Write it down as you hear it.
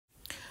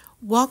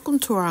Welcome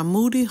to our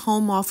Moody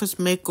Home Office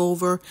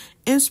Makeover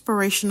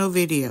inspirational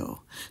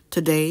video.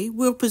 Today,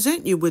 we'll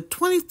present you with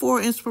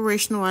 24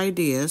 inspirational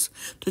ideas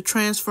to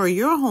transfer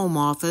your home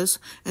office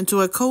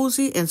into a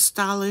cozy and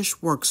stylish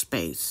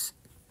workspace.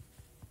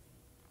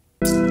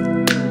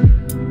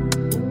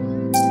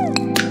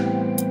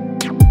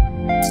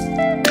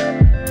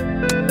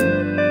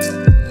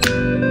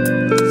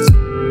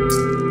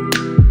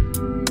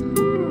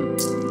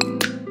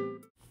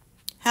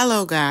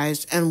 Hello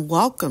guys, and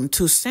welcome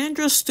to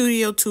Sandra's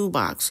Studio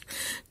Toolbox.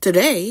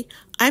 Today,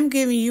 I'm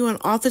giving you an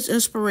office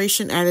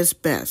inspiration at its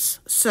best.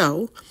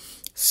 So,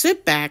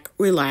 sit back,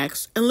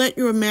 relax, and let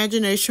your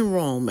imagination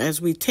roam as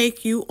we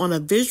take you on a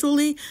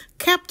visually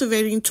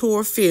captivating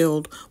tour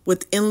filled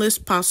with endless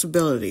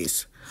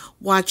possibilities.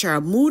 Watch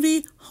our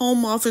Moody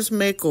Home Office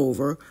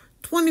Makeover,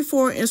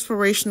 24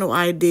 inspirational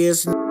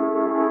ideas.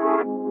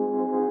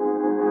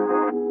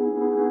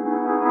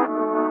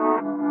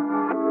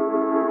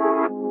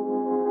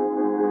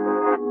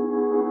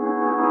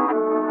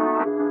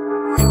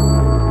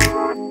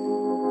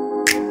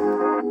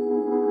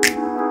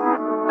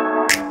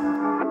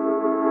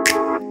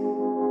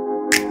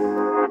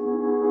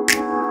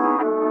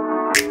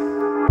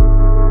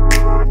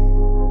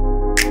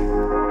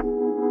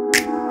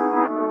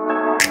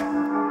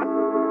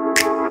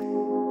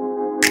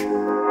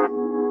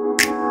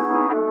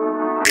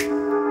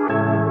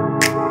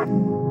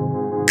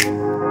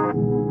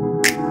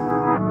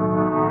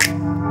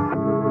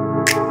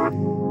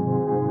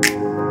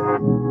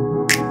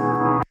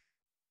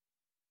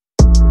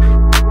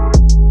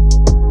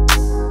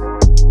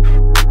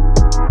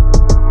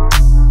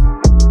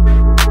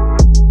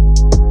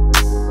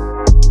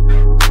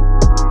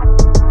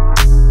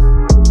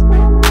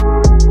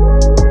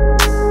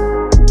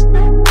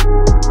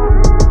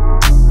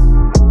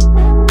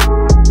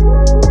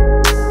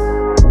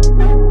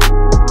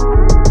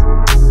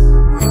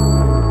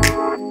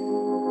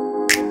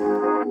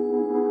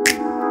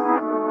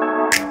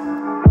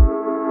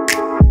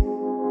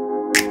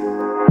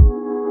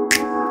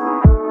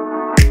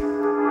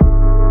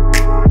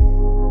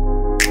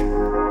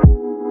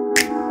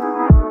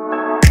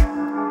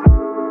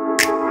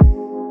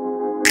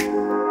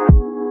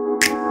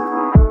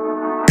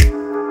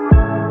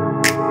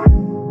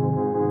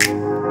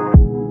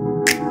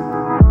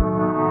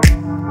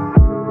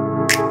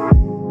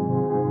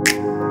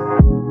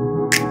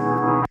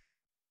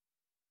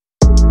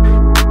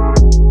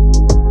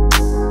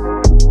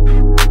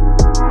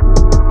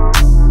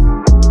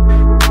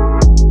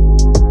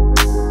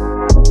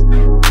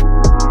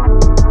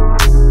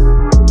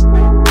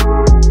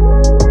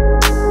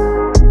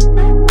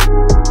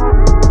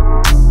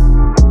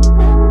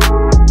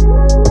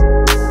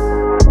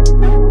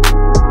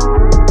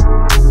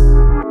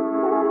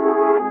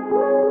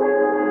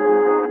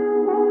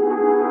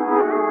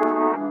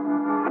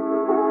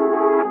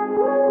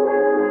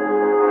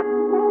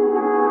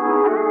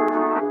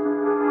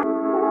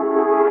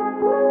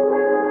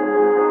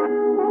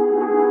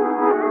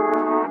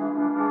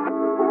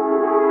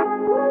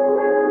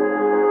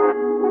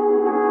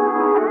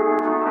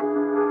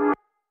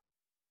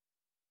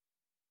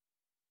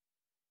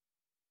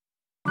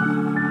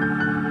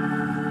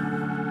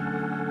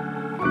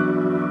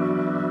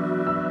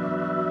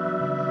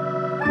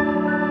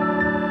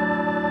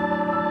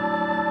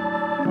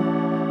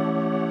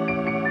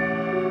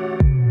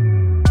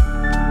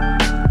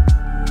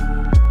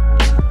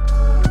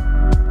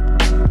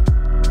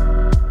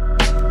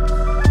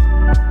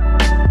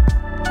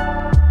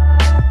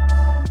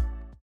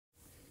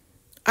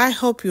 I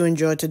hope you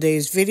enjoyed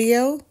today's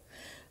video.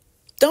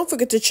 Don't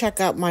forget to check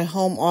out my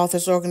home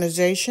office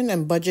organization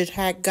and budget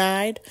hack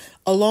guide,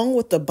 along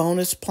with the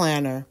bonus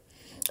planner.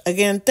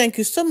 Again, thank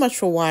you so much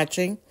for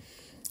watching.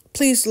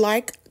 Please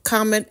like,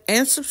 comment,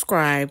 and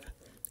subscribe.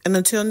 And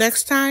until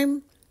next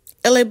time,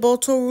 Elle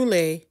Boto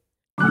Roulé.